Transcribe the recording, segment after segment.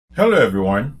Hello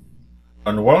everyone,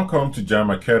 and welcome to Jam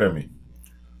Academy.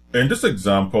 In this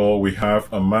example, we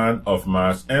have a man of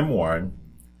mass m1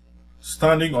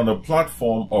 standing on a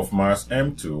platform of mass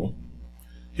m2.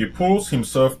 He pulls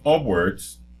himself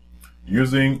upwards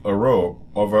using a rope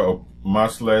over a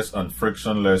massless and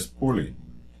frictionless pulley.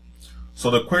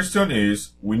 So the question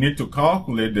is, we need to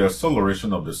calculate the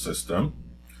acceleration of the system,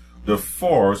 the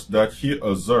force that he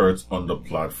exerts on the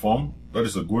platform. That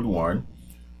is a good one.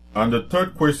 And the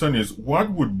third question is,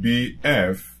 what would be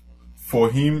F for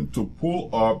him to pull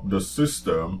up the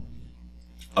system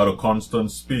at a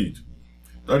constant speed?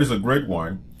 That is a great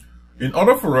one. In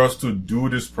order for us to do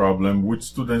this problem, which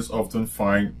students often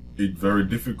find it very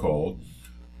difficult,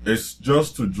 is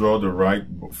just to draw the right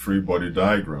free body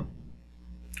diagram.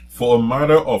 For a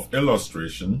matter of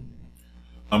illustration,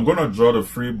 I'm going to draw the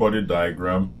free body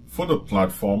diagram for the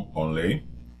platform only,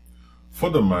 for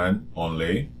the man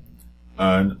only,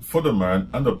 and for the man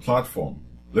and the platform.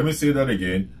 Let me say that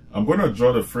again. I'm going to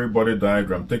draw the free body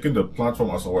diagram, taking the platform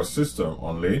as our system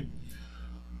only,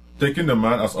 taking the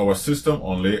man as our system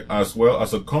only, as well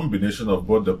as a combination of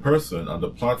both the person and the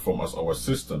platform as our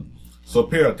system. So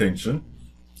pay attention.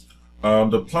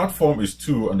 The platform is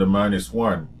 2 and the man is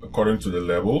 1, according to the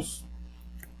levels.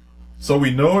 So we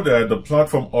know that the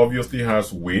platform obviously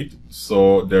has weight,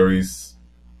 so there is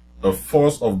a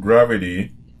force of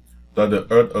gravity that the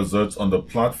earth exerts on the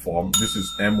platform. This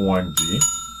is m1g.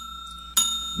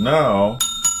 Now,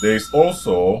 there is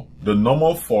also the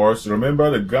normal force.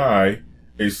 Remember, the guy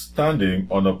is standing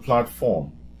on a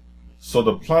platform. So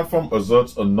the platform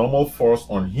exerts a normal force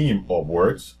on him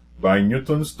upwards. By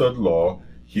Newton's third law,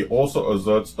 he also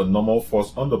exerts a normal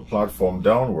force on the platform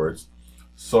downwards.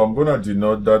 So I'm going to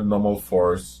denote that normal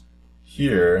force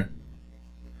here.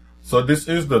 So this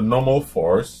is the normal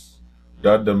force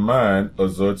that the man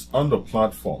exerts on the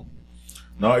platform.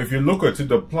 Now, if you look at it,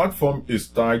 the platform is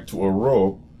tied to a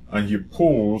rope, and he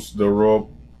pulls the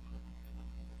rope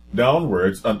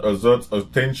downwards and exerts a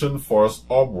tension force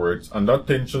upwards, and that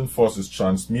tension force is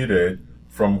transmitted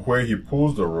from where he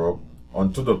pulls the rope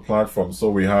onto the platform. So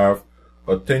we have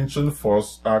a tension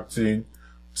force acting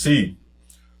T.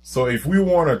 So if we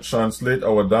want to translate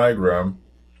our diagram,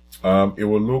 it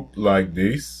will look like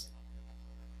this.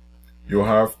 You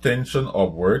have tension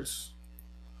upwards.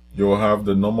 You will have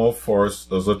the normal force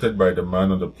exerted by the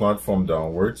man on the platform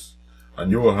downwards.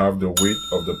 And you will have the weight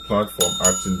of the platform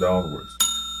acting downwards.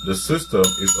 The system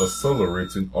is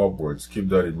accelerating upwards. Keep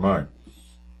that in mind.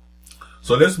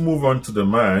 So let's move on to the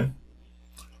man.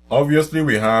 Obviously,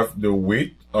 we have the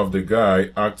weight of the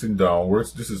guy acting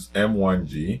downwards. This is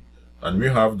m1g. And we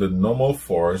have the normal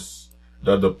force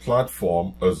that the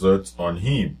platform exerts on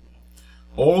him.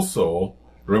 Also,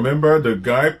 remember, the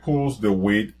guy pulls the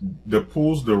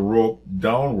rope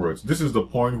downwards. This is the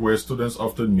point where students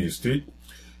often missed it.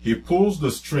 He pulls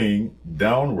the string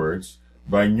downwards.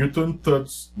 By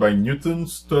Newton's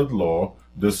third law,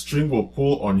 the string will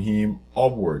pull on him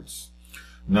upwards.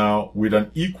 Now, with an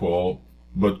equal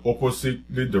but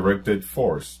oppositely directed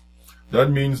force. That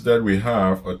means that we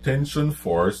have a tension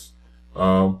force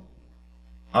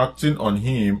acting on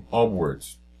him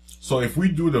upwards. So if we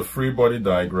do the free body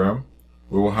diagram,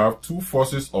 we will have two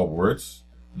forces upwards.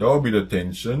 That will be the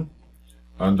tension,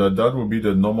 and that will be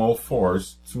the normal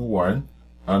force, 2-1,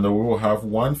 and we will have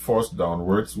one force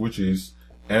downwards, which is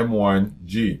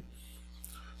m1g.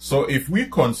 So if we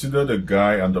consider the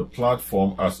guy and the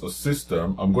platform as a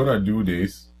system, I'm going to do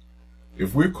this.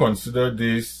 If we consider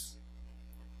this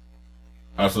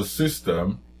as a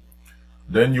system,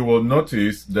 then you will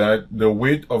notice that the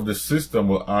weight of the system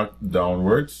will act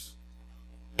downwards.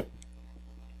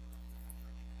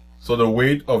 So the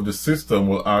weight of the system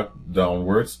will act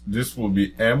downwards. This will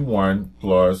be m1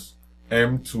 plus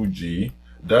m2g.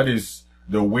 That is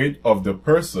the weight of the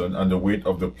person and the weight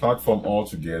of the platform all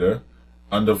together.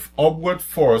 And the upward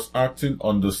force acting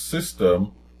on the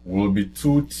system will be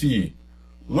 2t.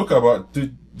 Look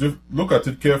at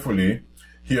it carefully.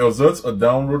 He exerts a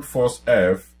downward force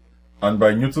F, and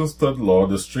by Newton's third law,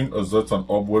 the string exerts an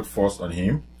upward force on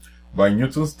him. By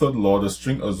Newton's third law, the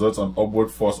string exerts an upward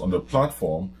force on the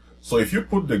platform. So if you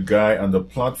put the guy and the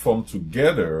platform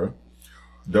together,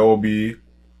 there will be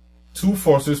two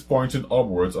forces pointing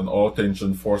upwards and all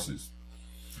tension forces.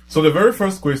 So the very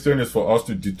first question is for us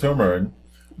to determine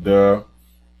the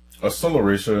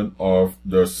acceleration of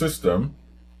the system.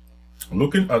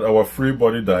 Looking at our free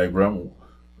body diagram,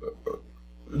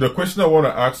 the question I want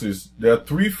to ask is, there are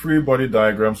three free body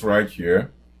diagrams right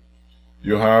here.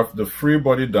 You have the free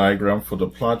body diagram for the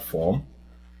platform.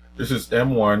 This is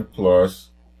m1 plus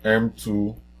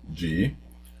m2g,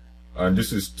 and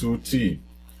this is 2t.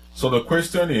 So the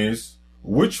question is,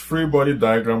 Which free body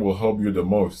diagram will help you the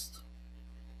most?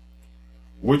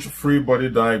 Which free body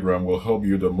diagram will help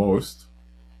you the most?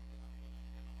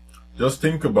 Just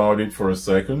think about it for a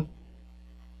second.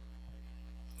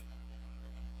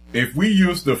 If we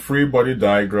use the free body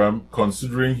diagram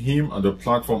considering him and the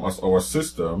platform as our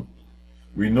system,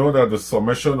 we know that the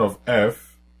summation of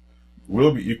F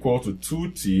will be equal to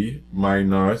 2t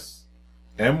minus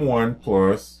m1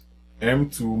 plus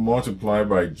m2 multiplied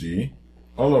by g.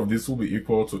 All of this will be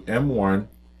equal to m1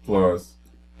 plus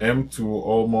m2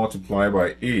 all multiplied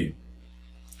by a.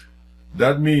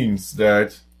 That means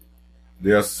that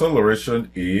the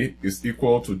acceleration a is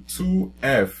equal to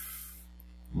 2f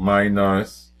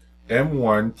minus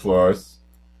m1 plus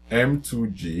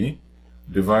m2g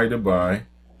divided by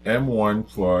m1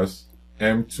 plus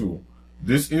m2.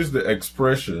 This is the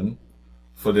expression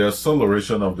for the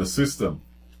acceleration of the system.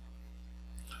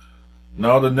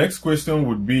 Now the next question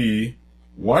would be,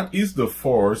 what is the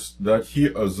force that he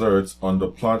exerts on the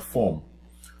platform?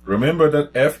 Remember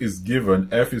that F is given,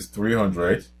 F is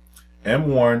 300,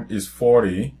 M1 is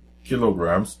 40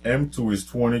 kilograms, M2 is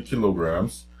 20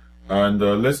 kilograms, and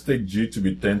let's take G to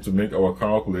be 10 to make our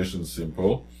calculation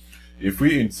simple. If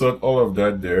we insert all of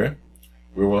that there,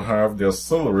 we will have the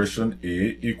acceleration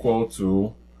A equal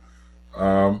to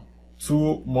 2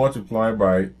 multiplied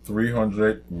by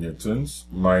 300 newtons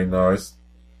minus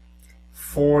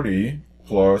 40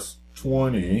 plus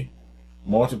 20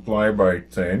 multiplied by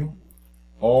 10,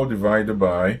 all divided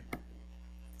by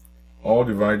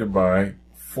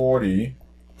 40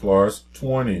 plus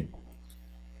 20.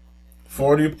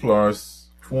 40 plus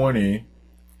 20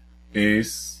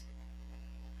 is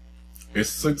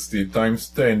 60 times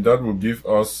 10. That will give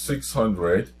us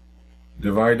 600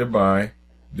 divided by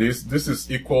this. This is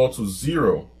equal to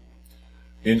 0.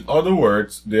 In other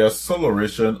words, the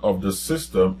acceleration of the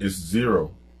system is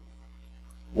 0.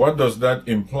 What does that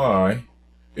imply?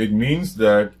 It means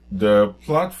that the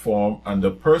platform and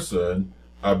the person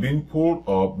are being pulled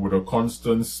up with a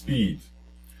constant speed.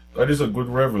 That is a good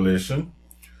revelation.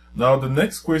 Now the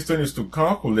next question is to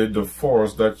calculate the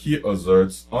force that he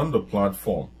exerts on the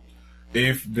platform.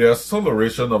 If the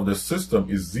acceleration of the system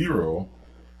is 0,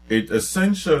 it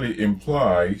essentially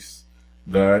implies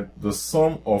that the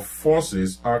sum of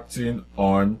forces acting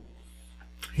on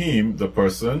him, the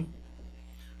person,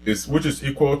 which is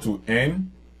equal to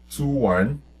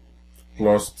N21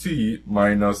 plus T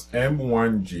minus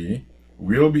M1G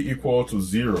will be equal to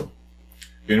 0.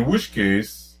 In which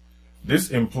case, this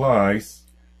implies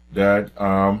that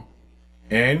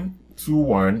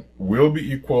N21 will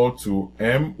be equal to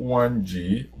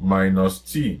M1G minus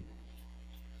T,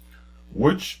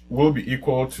 which will be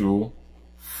equal to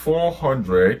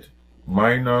 400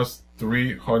 minus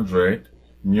 300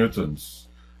 newtons.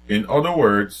 In other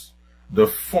words, the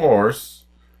force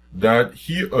that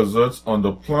he exerts on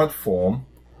the platform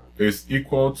is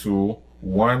equal to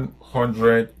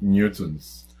 100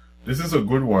 newtons. This is a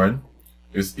good one.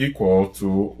 Is equal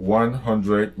to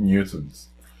 100 newtons.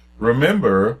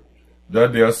 Remember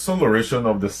that the acceleration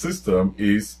of the system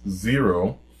is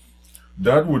 0.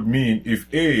 That would mean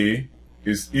if A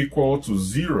is equal to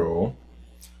 0,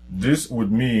 this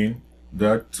would mean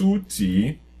that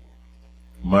 2t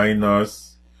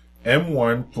minus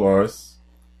m1 plus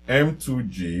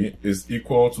m2g is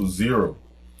equal to 0.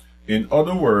 In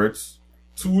other words,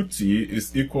 2t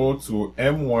is equal to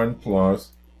m1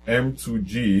 plus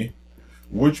m2g,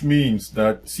 which means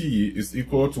that t is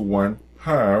equal to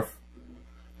 1/2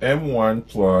 m1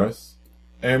 plus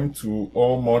m2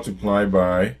 all multiplied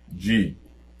by g.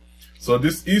 So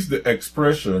this is the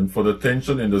expression for the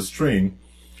tension in the string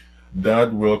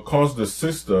that will cause the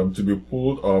system to be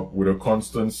pulled up with a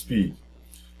constant speed.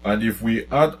 And if we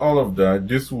add all of that,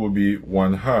 this will be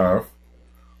 1/2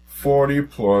 40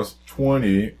 plus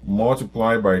 20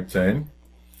 multiplied by 10.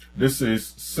 This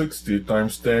is 60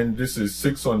 times 10. This is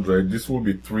 600. This will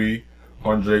be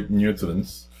 300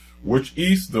 newtons, which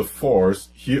is the force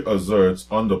he exerts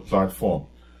on the platform,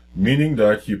 meaning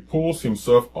that he pulls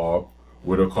himself up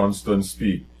with a constant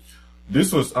speed.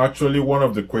 This was actually one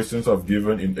of the questions I've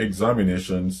given in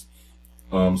examinations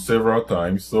several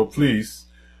times. So please,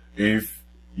 if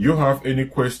you have any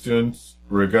questions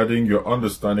regarding your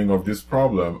understanding of this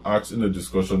problem, ask in the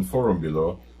discussion forum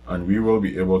below, and we will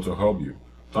be able to help you.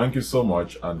 Thank you so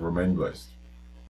much and remain blessed.